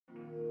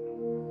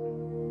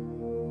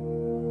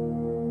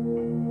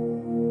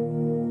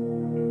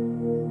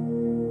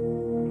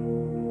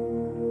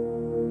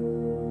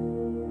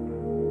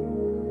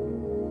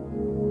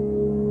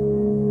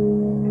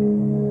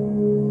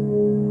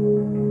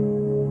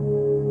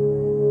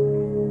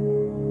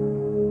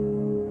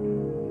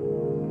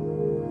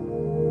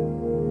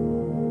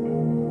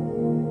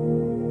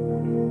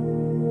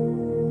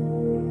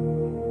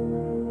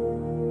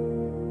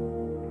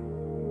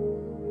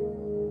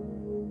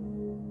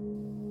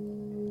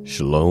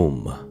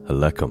Shalom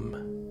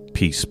Aleichem,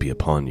 peace be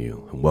upon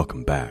you, and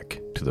welcome back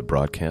to the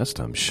broadcast.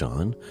 I'm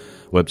Sean.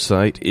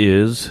 Website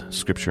is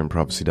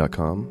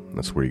scriptureandprophecy.com.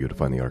 That's where you go to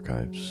find the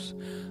archives.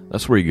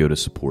 That's where you go to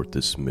support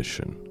this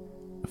mission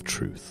of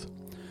truth.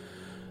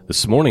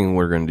 This morning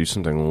we're going to do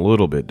something a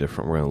little bit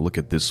different. We're going to look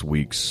at this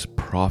week's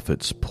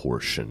prophets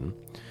portion,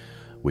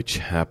 which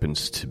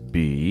happens to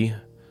be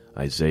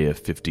Isaiah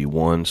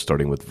 51,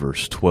 starting with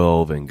verse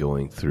 12 and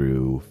going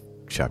through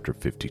chapter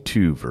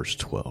 52, verse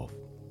 12.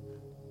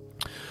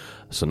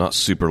 So not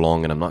super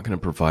long, and I'm not going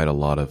to provide a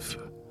lot of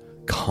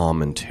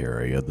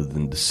commentary other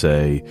than to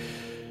say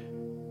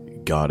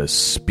God is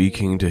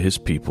speaking to his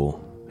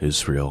people,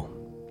 Israel,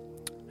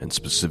 and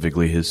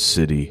specifically his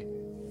city,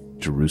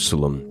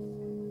 Jerusalem,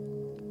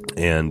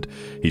 and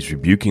he's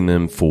rebuking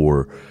them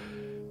for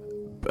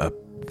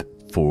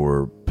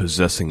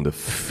possessing the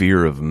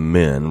fear of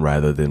men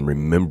rather than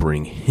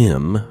remembering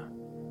him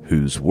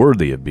who's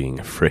worthy of being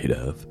afraid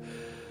of.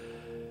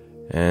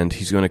 And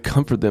he's going to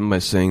comfort them by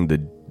saying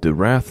the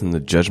wrath and the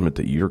judgment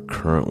that you're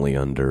currently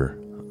under,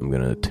 I'm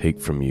going to take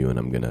from you and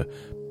I'm going to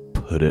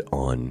put it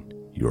on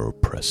your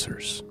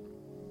oppressors.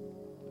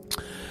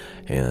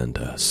 And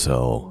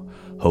so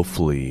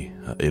hopefully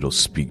it'll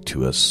speak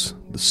to us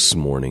this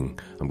morning.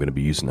 I'm going to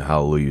be using the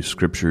Hallelujah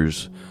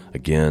Scriptures.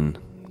 Again,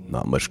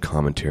 not much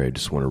commentary. I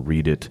just want to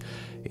read it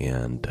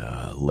and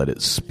let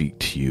it speak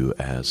to you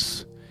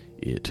as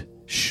it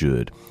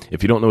should.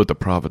 If you don't know what the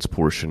prophets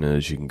portion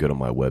is, you can go to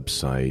my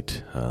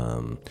website.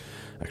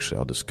 Actually,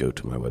 I'll just go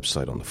to my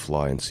website on the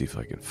fly and see if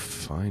I can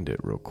find it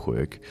real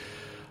quick.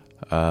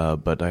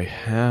 But I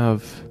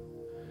have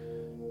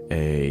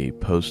a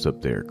post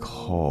up there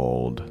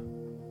called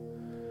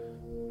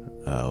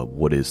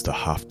What is the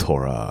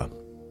Haftorah?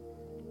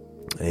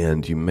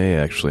 And you may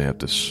actually have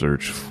to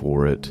search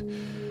for it.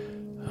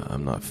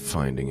 I'm not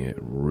finding it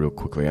real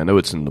quickly. I know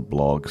it's in the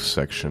blog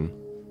section.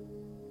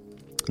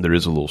 There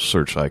is a little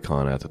search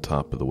icon at the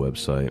top of the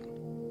website.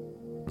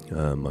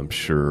 I'm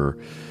sure...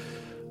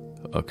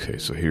 Okay,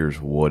 so here's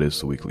What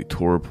is the Weekly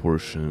Torah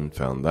portion.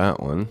 Found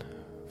that one.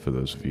 For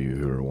those of you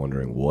who are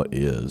wondering what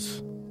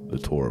is the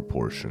Torah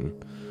portion.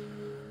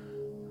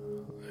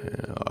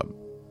 I'm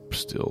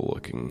still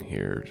looking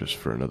here just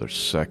for another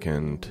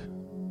second.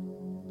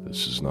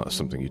 This is not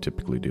something you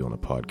typically do on a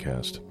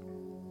podcast.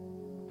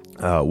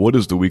 What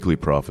is the Weekly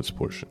Prophets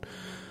portion?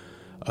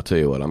 I'll tell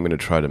you what, I'm going to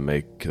try to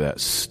make that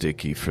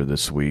sticky for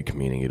this week,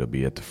 meaning it'll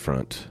be at the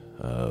front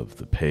of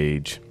the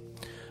page.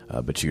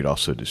 But you could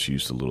also just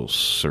use the little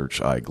search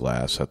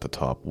eyeglass at the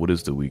top. What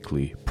is the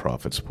Weekly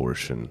Prophets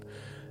portion?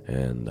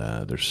 And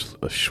there's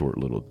a short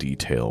little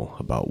detail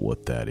about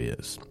what that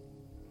is.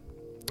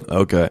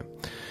 Okay.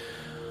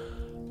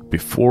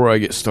 Before I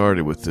get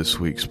started with this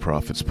week's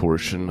Prophets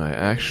portion, I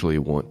actually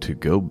want to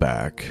go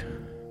back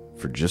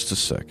for just a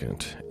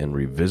second and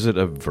revisit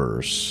a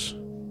verse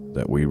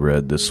that we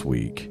read this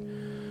week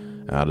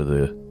out of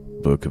the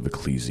book of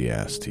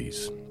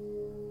Ecclesiastes.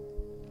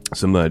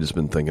 Something I've just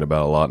been thinking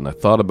about a lot, and I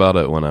thought about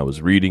it when I was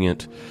reading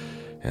it,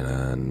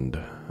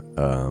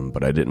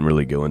 but I didn't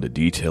really go into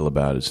detail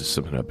about it. It's just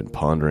something I've been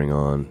pondering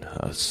on.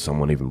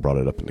 Someone even brought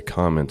it up in the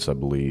comments, I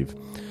believe.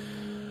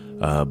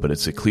 But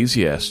it's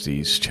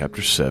Ecclesiastes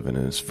chapter 7,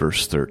 and it's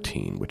verse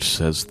 13, which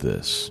says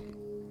this: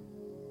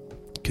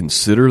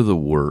 "Consider the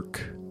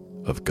work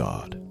of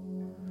God,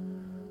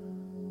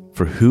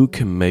 for who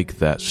can make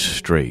that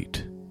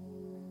straight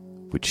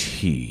which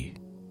he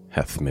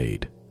hath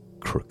made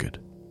crooked?"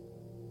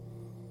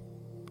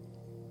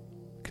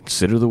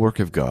 Consider the work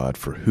of God,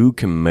 for who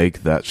can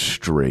make that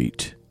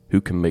straight? Who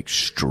can make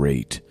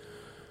straight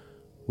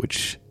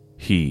which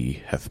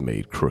he hath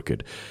made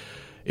crooked?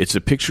 It's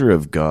a picture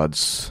of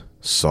God's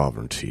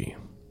sovereignty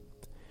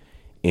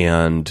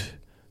and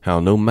how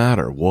no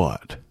matter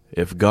what,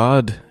 if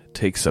God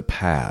takes a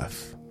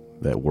path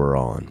that we're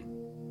on,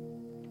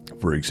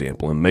 for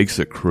example, and makes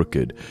it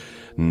crooked,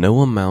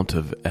 no amount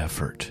of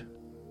effort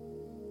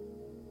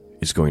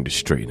is going to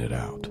straighten it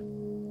out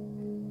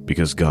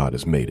because God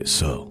has made it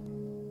so.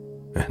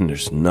 And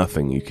there's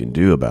nothing you can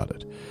do about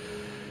it.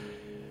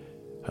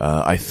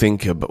 When I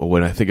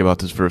think about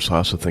this verse, I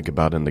also think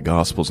about in the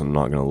Gospels. I'm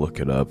not going to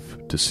look it up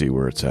to see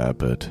where it's at,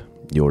 but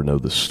you'll know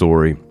the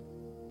story.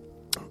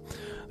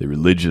 The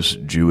religious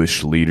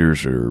Jewish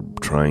leaders are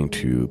trying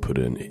to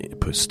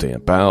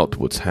stamp out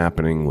what's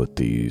happening with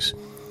these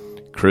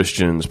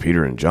Christians,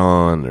 Peter and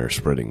John. They're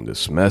spreading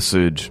this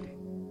message.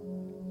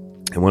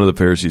 And one of the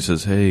Pharisees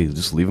says, "Hey,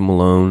 just leave them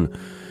alone.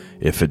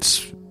 If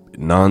it's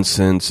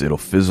nonsense, it'll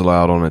fizzle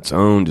out on its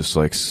own, just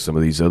like some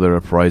of these other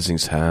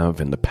uprisings have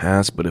in the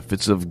past. But if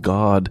it's of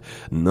God,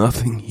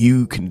 nothing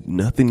you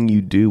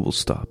do will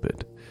stop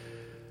it."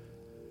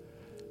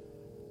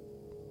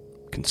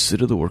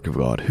 Consider the work of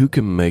God. Who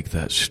can make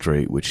that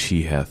straight which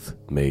he hath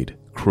made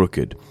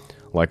crooked?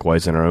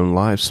 Likewise, in our own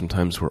lives,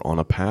 sometimes we're on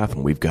a path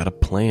and we've got a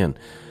plan.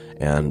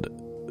 And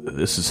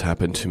this has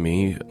happened to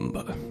me,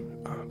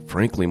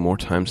 frankly, more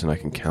times than I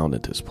can count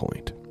at this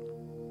point.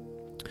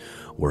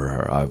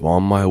 Where I'm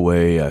on my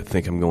way, I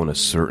think I'm going a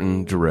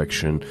certain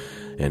direction,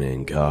 and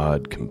then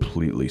God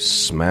completely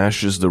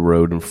smashes the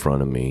road in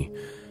front of me.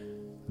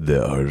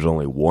 There's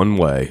only one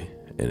way,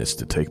 and it's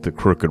to take the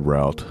crooked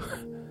route.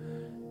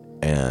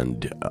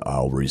 And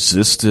I'll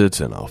resist it,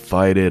 and I'll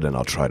fight it, and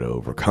I'll try to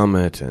overcome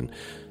it, and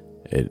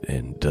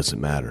it doesn't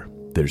matter.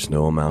 There's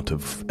no amount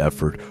of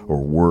effort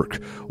or work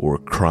or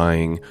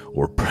crying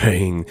or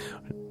praying.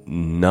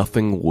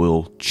 Nothing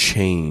will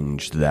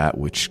change that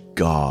which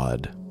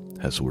God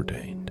has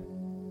ordained,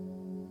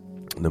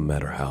 no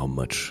matter how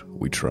much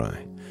we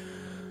try.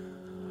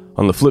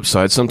 On the flip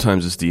side,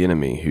 sometimes it's the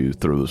enemy who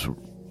throws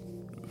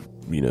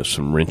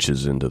some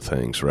wrenches into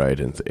things, right?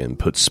 And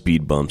puts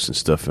speed bumps and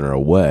stuff in our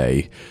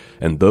way.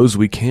 And those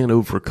we can't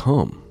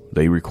overcome.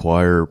 They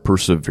require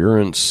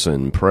perseverance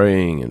and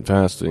praying and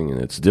fasting,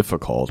 and it's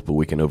difficult, but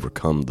we can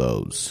overcome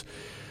those.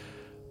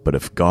 But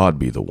if God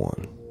be the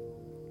one,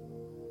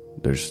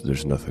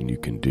 there's nothing you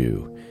can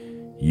do.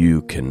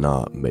 You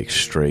cannot make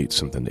straight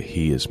something that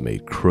He has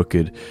made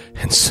crooked.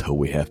 And so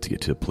we have to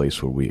get to a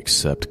place where we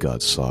accept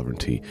God's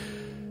sovereignty.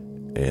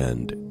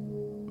 And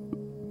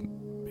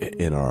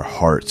in our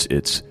hearts,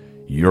 it's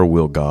your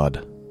will,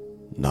 God,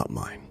 not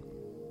mine.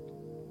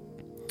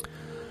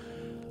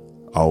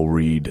 I'll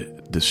read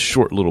this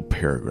short little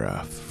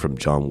paragraph from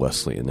John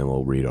Wesley, and then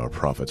we'll read our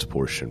prophet's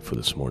portion for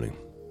this morning.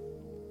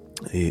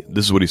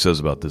 This is what he says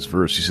about this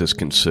verse. He says,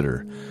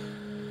 consider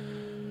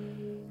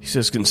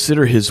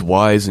His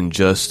wise and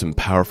just and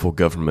powerful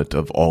government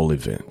of all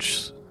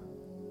events,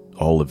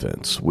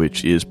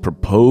 which is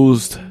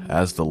proposed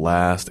as the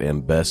last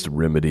and best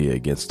remedy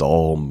against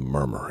all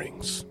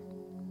murmurings.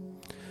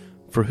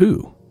 For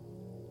who?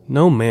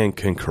 No man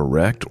can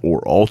correct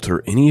or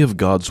alter any of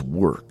God's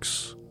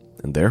works,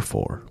 and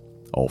therefore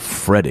all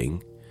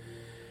fretting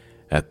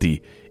at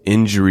the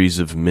injuries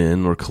of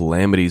men or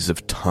calamities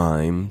of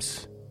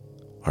times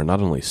are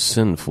not only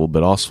sinful,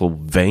 but also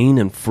vain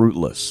and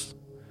fruitless.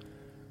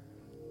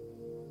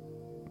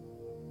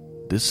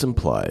 This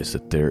implies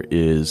that there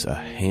is a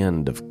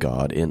hand of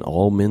God in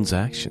all men's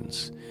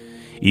actions,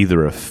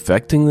 either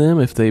affecting them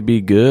if they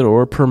be good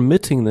or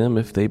permitting them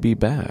if they be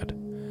bad,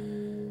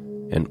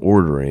 and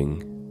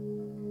ordering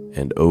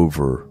and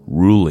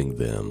overruling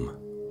them,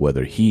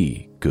 whether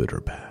he good or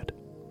bad.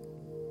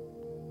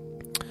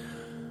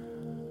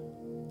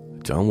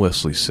 John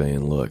Wesley's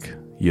saying, look,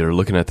 you're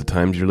looking at the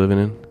times you're living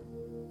in,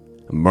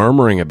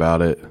 murmuring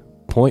about it,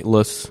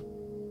 pointless,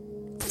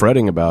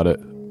 fretting about it,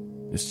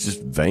 it's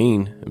just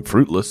vain and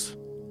fruitless.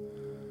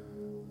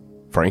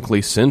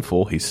 Frankly,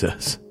 sinful, he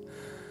says.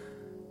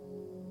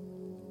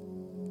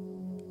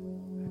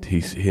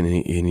 He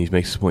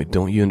makes the point,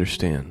 don't you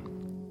understand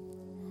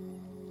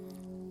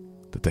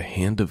that the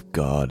hand of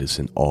God is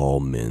in all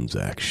men's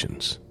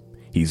actions?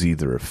 He's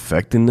either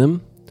affecting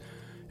them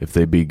if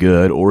they be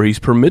good, or he's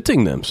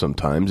permitting them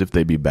sometimes if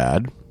they be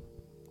bad.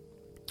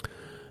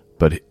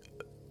 But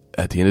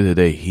at the end of the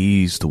day,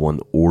 he's the one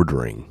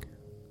ordering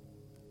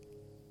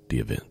the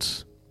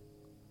events.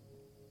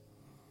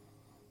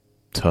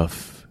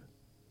 Tough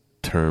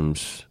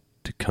terms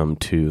to come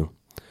to,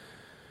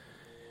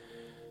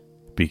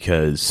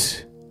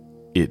 because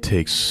it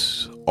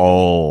takes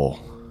all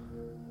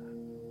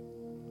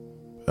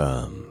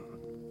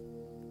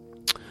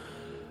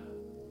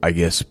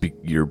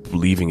you're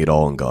leaving it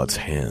all in God's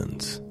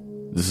hands.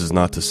 This is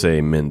not to say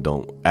men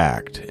don't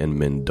act, and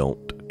men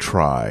don't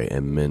try,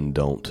 and men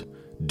don't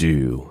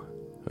do,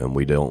 and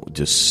we don't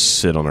just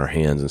sit on our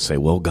hands and say,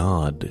 well,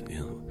 God,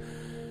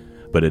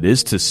 But it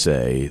is to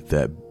say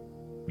that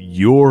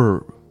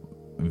your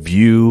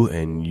view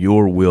and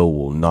your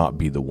will not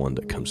be the one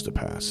that comes to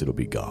pass. It'll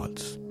be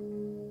God's.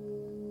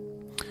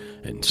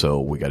 And so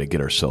we got to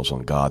get ourselves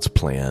on God's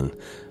plan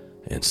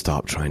and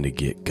stop trying to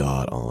get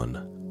God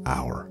on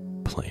our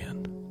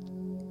plan.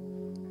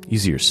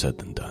 Easier said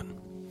than done.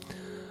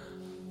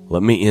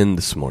 Let me end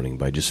this morning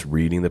by just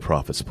reading the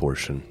prophet's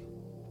portion.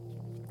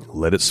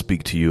 Let it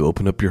speak to you.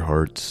 Open up your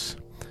hearts.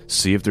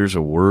 See if there's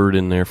a word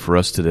in there for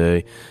us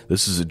today.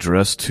 This is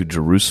addressed to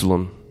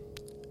Jerusalem,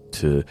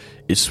 to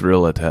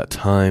Israel at that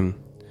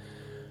time.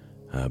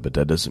 But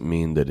that doesn't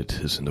mean that it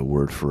isn't a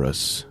word for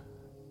us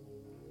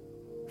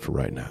for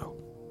right now.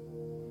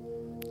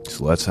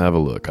 So let's have a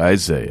look.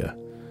 Isaiah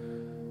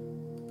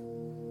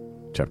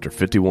chapter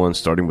 51,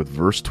 starting with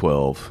verse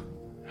 12.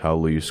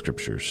 Hallelujah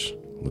Scriptures.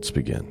 Let's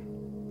begin.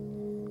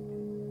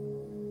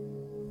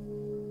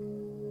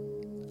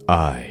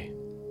 I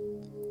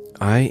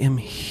am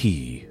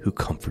he who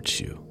comforts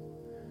you.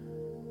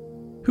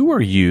 Who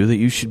are you that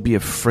you should be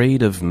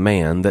afraid of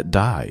man that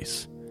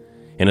dies,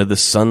 and of the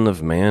Son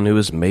of Man who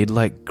is made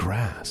like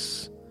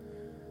grass?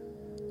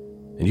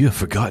 And you have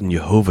forgotten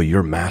Jehovah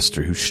your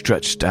Master, who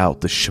stretched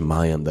out the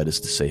Shemayim, that is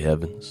to say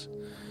heavens,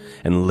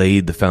 and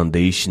laid the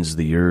foundations of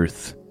the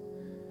earth.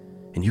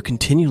 And you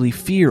continually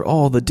fear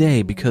all the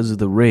day because of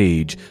the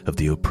rage of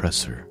the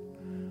oppressor,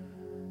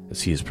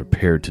 as he is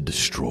prepared to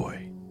destroy.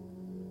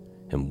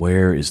 And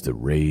where is the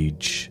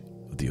rage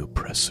of the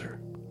oppressor?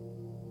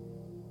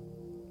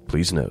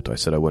 Please note, I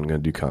said I wasn't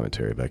going to do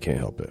commentary, but I can't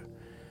help it.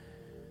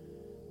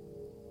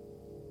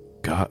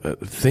 God,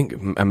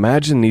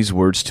 imagine these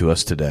words to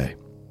us today.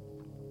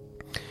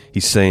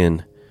 He's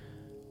saying,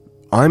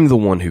 I'm the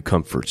one who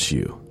comforts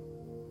you.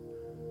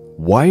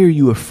 Why are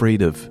you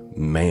afraid of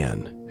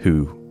man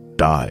who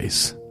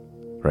dies?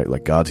 Right?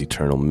 Like God's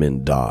eternal,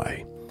 men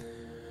die.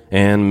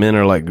 And men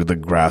are like the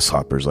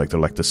grasshoppers, like they're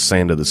like the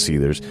sand of the sea.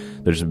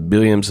 There's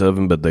billions of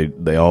them, but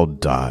they all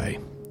die.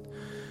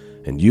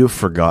 And you have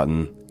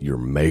forgotten your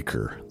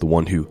Maker, the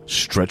one who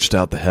stretched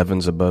out the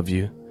heavens above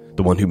you,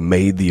 the one who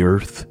made the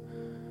earth.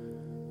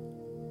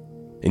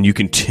 And you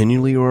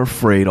continually are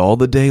afraid all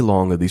the day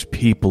long of these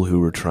people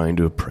who are trying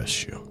to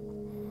oppress you.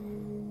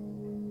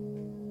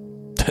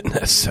 Doesn't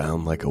that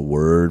sound like a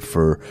word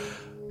for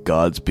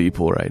God's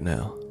people right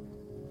now?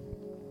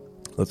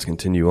 Let's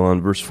continue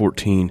on. Verse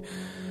 14,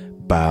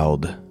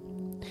 bowed.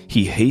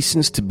 He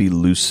hastens to be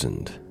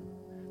loosened,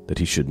 that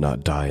he should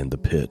not die in the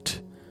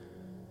pit,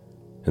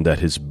 and that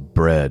his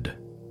bread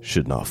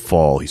should not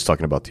fall. He's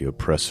talking about the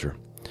oppressor.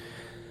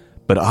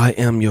 But I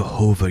am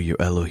Jehovah your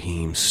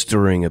Elohim,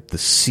 stirring up the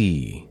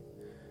sea,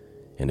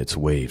 and its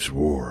waves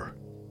roar.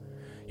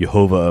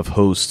 Jehovah of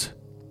hosts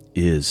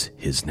is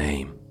his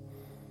name.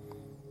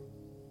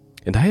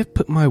 And I have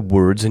put my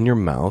words in your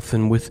mouth,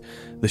 and with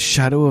the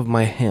shadow of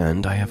my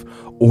hand I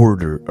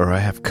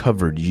have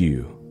covered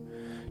you,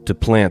 to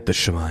plant the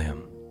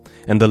Shemayim,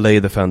 and to lay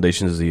the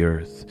foundations of the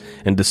earth,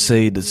 and to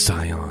say to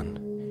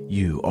Zion,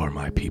 you are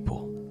my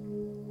people.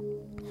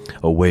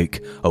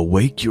 Awake,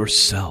 awake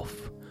yourself.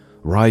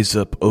 Rise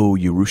up, O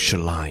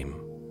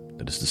Yerushalayim,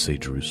 that is to say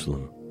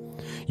Jerusalem,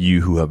 you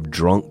who have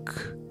drunk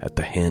at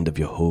the hand of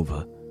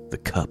Jehovah the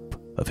cup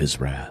of his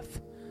wrath.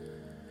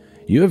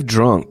 You have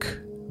drunk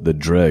the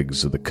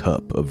dregs of the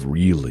cup of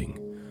reeling,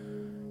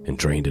 and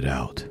drained it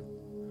out.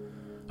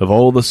 Of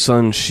all the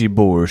sons she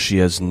bore, she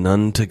has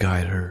none to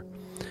guide her,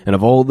 and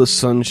of all the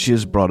sons she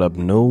has brought up,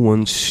 no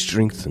one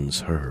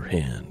strengthens her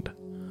hand.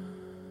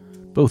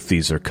 Both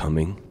these are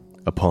coming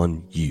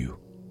upon you.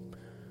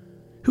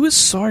 Who is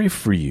sorry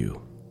for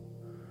you?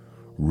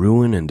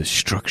 Ruin and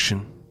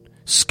destruction,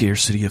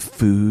 scarcity of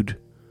food,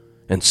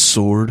 and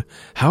sword.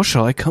 How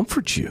shall I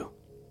comfort you?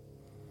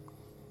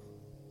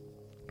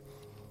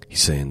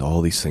 He's saying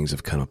all these things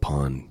have come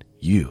upon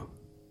you.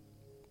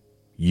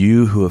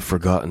 You who have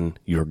forgotten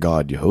your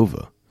God,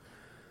 Jehovah.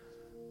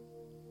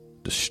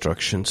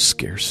 Destruction,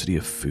 scarcity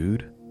of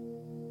food,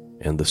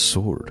 and the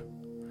sword.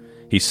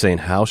 He's saying,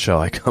 how shall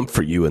I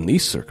comfort you in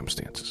these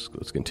circumstances?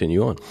 Let's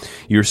continue on.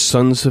 Your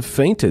sons have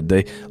fainted.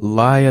 They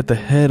lie at the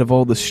head of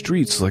all the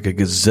streets like a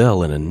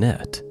gazelle in a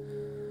net.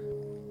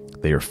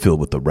 They are filled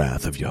with the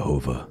wrath of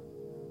Jehovah,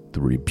 the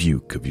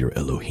rebuke of your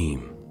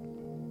Elohim.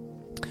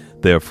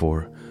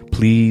 Therefore,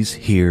 please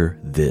hear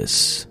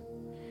this,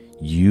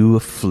 you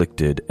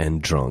afflicted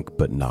and drunk,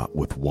 but not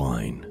with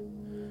wine.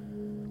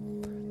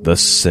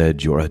 Thus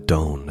said your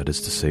Adon, that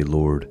is to say,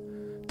 Lord,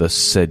 thus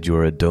said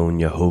your Adon,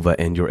 Jehovah,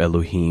 and your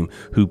Elohim,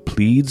 who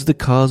pleads the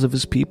cause of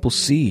his people.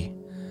 See,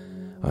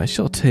 I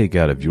shall take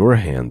out of your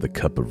hand the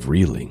cup of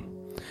reeling,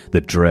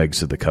 the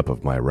dregs of the cup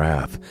of my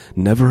wrath.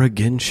 Never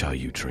again shall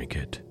you drink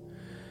it.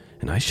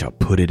 And I shall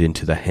put it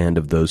into the hand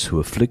of those who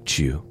afflict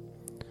you,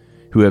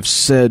 who have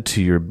said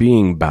to your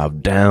being, bow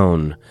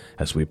down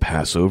as we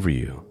pass over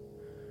you.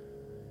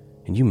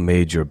 And you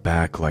made your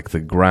back like the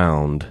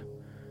ground,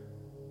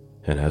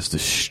 and as the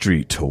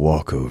street to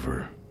walk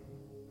over.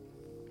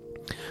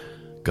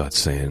 God's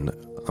saying,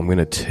 I'm going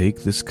to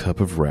take this cup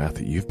of wrath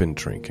that you've been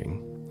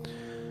drinking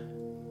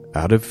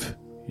out of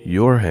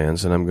your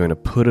hands, and I'm going to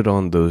put it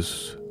on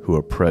those who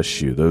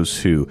oppress you, those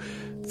who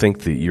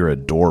think that you're a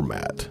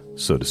doormat,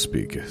 so to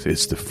speak.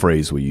 It's the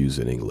phrase we use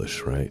in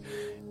English, right?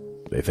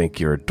 They think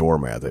you're a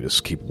doormat. They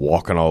just keep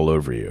walking all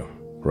over you,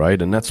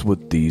 right? And that's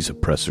what these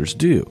oppressors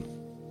do.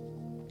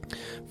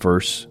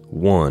 Verse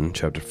 1,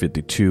 chapter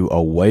 52,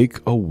 awake,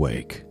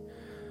 awake.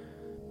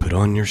 Put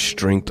on your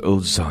strength, O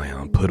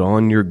Zion. Put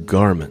on your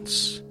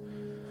garments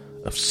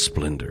of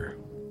splendor.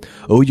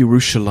 O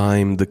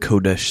Yerushalayim, the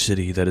Kodesh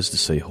city, that is to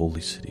say,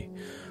 holy city.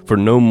 For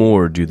no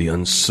more do the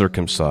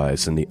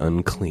uncircumcised and the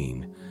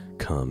unclean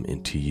come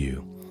into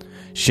you.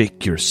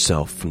 Shake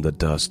yourself from the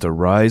dust.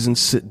 Arise and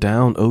sit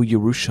down, O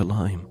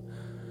Yerushalayim.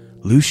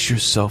 Loose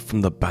yourself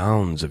from the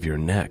bounds of your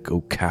neck,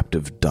 O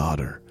captive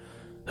daughter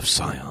of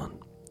Zion.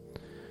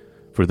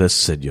 For thus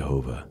said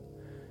Jehovah,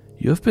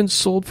 you have been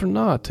sold for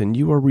naught, and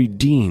you are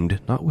redeemed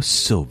not with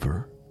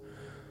silver.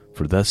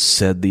 For thus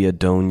said the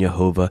Adon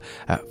Jehovah,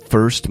 at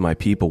first my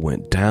people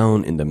went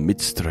down into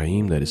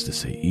Mitzrayim, that is to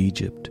say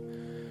Egypt,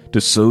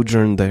 to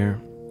sojourn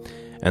there,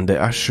 and the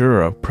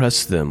Ashur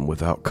oppressed them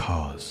without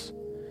cause.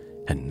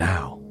 And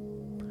now,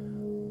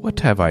 what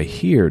have I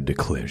here,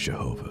 declares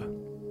Jehovah?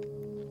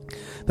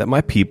 That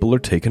my people are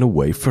taken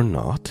away for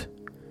naught?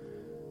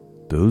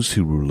 Those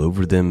who rule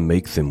over them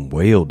make them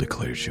wail,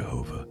 declares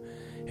Jehovah,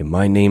 and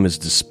my name is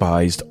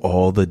despised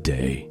all the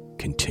day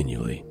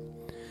continually.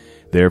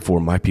 Therefore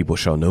my people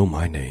shall know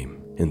my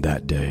name in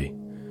that day,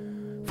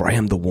 for I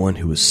am the one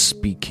who is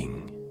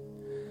speaking.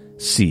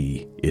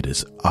 See, it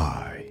is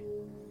I.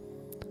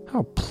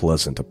 How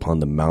pleasant upon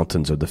the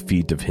mountains are the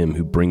feet of him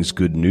who brings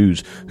good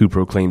news, who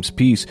proclaims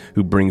peace,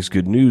 who brings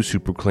good news, who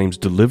proclaims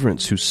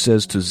deliverance, who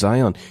says to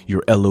Zion,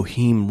 your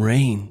Elohim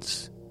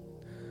reigns.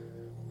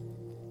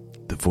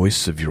 The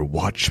voice of your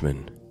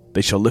watchmen,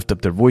 they shall lift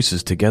up their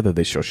voices together,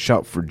 they shall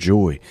shout for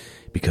joy,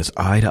 because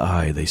eye to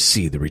eye they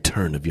see the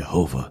return of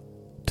Jehovah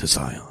to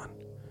Zion.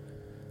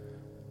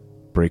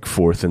 Break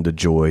forth into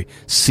joy,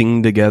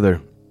 sing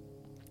together,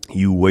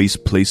 you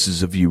waste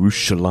places of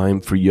Jerusalem,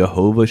 for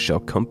Jehovah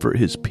shall comfort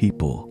his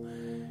people.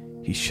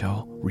 He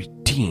shall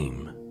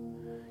redeem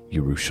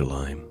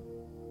Jerusalem.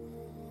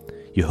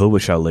 Jehovah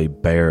shall lay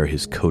bare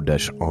his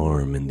Kodesh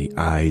arm in the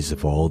eyes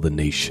of all the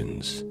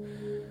nations,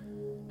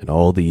 and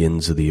all the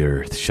ends of the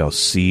earth shall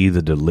see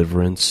the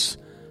deliverance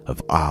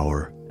of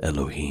our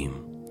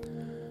Elohim.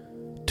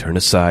 Turn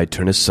aside,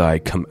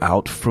 come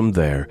out from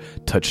there,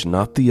 touch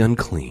not the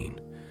unclean.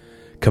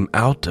 Come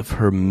out of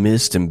her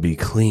midst and be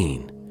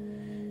clean,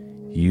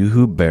 you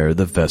who bear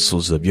the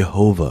vessels of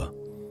Jehovah.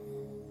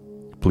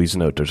 Please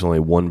note, there's only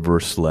one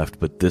verse left,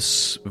 but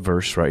this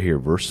verse right here,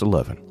 verse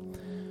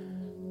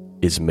 11,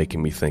 is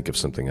making me think of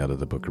something out of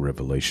the book of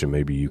Revelation.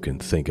 Maybe you can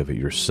think of it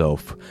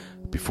yourself.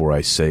 Before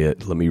I say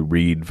it, let me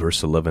read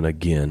verse 11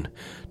 again.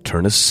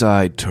 Turn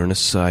aside,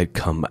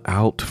 come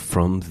out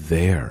from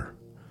there.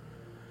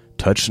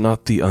 Touch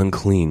not the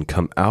unclean,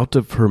 come out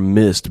of her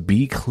midst,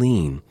 be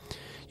clean,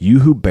 you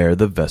who bear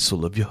the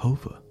vessel of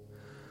Jehovah.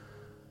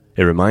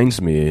 It reminds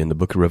me in the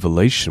book of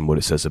Revelation what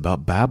it says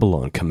about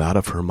Babylon, come out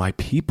of her, my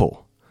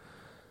people,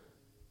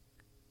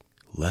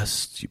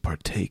 lest you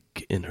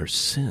partake in her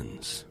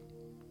sins.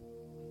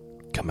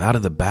 Come out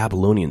of the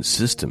Babylonian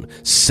system,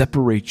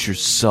 separate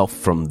yourself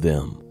from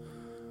them.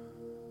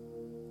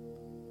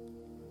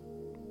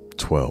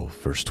 12,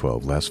 verse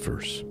 12, last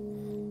verse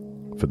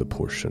for the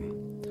portion.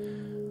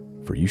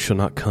 For you shall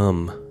not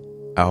come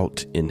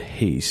out in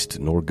haste,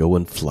 nor go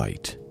in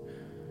flight,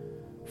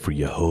 for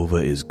Jehovah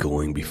is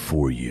going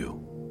before you,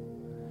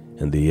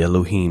 and the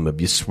Elohim of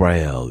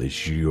Yisrael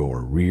is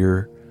your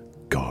rear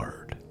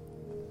guard.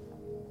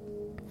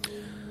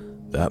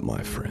 That,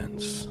 my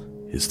friends,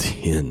 is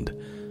the end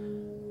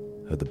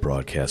of the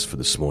broadcast for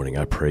this morning.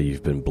 I pray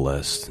you've been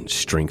blessed and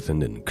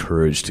strengthened and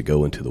encouraged to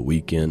go into the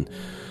weekend.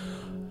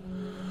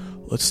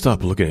 Let's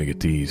stop looking at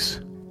these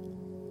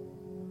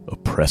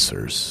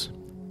oppressors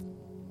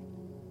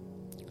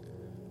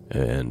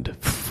and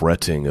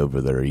fretting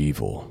over their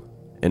evil.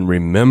 And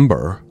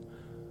remember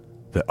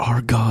that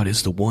our God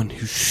is the one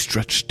who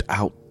stretched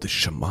out the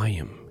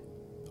Shemayim.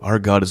 Our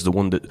God is the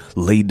one that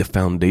laid the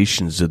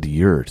foundations of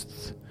the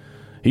earth.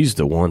 He's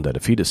the one that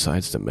if he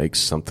decides to make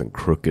something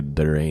crooked,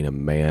 there ain't a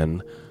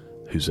man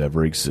who's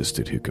ever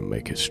existed who can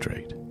make it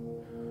straight.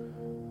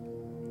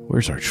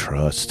 Where's our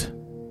trust?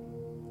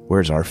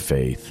 Where's our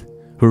faith?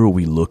 Who are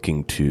we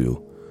looking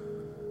to?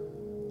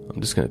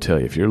 I'm just going to tell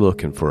you, if you're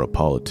looking for a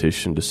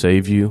politician to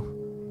save you,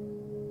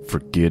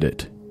 forget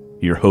it.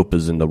 Your hope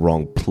is in the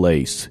wrong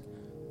place.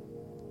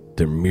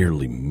 They're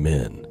merely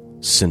men,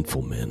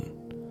 sinful men.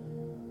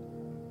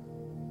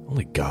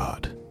 Only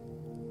God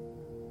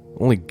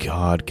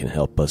can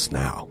help us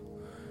now.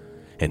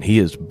 And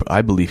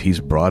I believe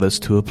he's brought us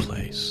to a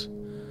place.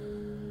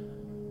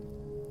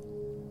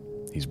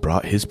 He's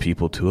brought his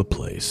people to a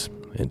place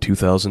in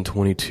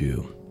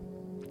 2022.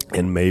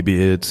 And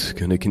maybe it's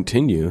going to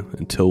continue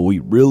until we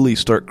really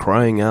start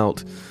crying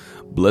out,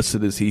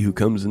 blessed is he who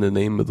comes in the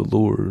name of the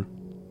Lord.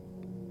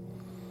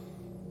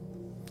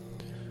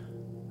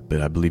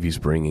 But I believe he's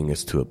bringing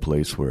us to a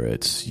place where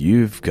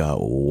you've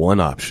got one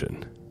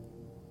option.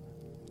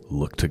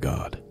 Look to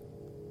God.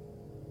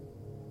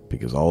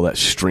 Because all that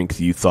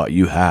strength you thought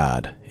you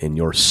had in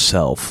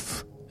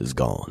yourself is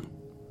gone.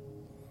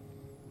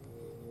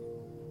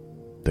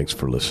 Thanks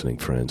for listening,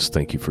 friends.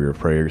 Thank you for your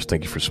prayers.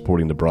 Thank you for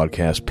supporting the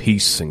broadcast.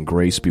 Peace and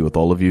grace be with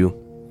all of you.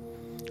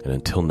 And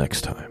until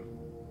next time,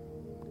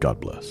 God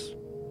bless.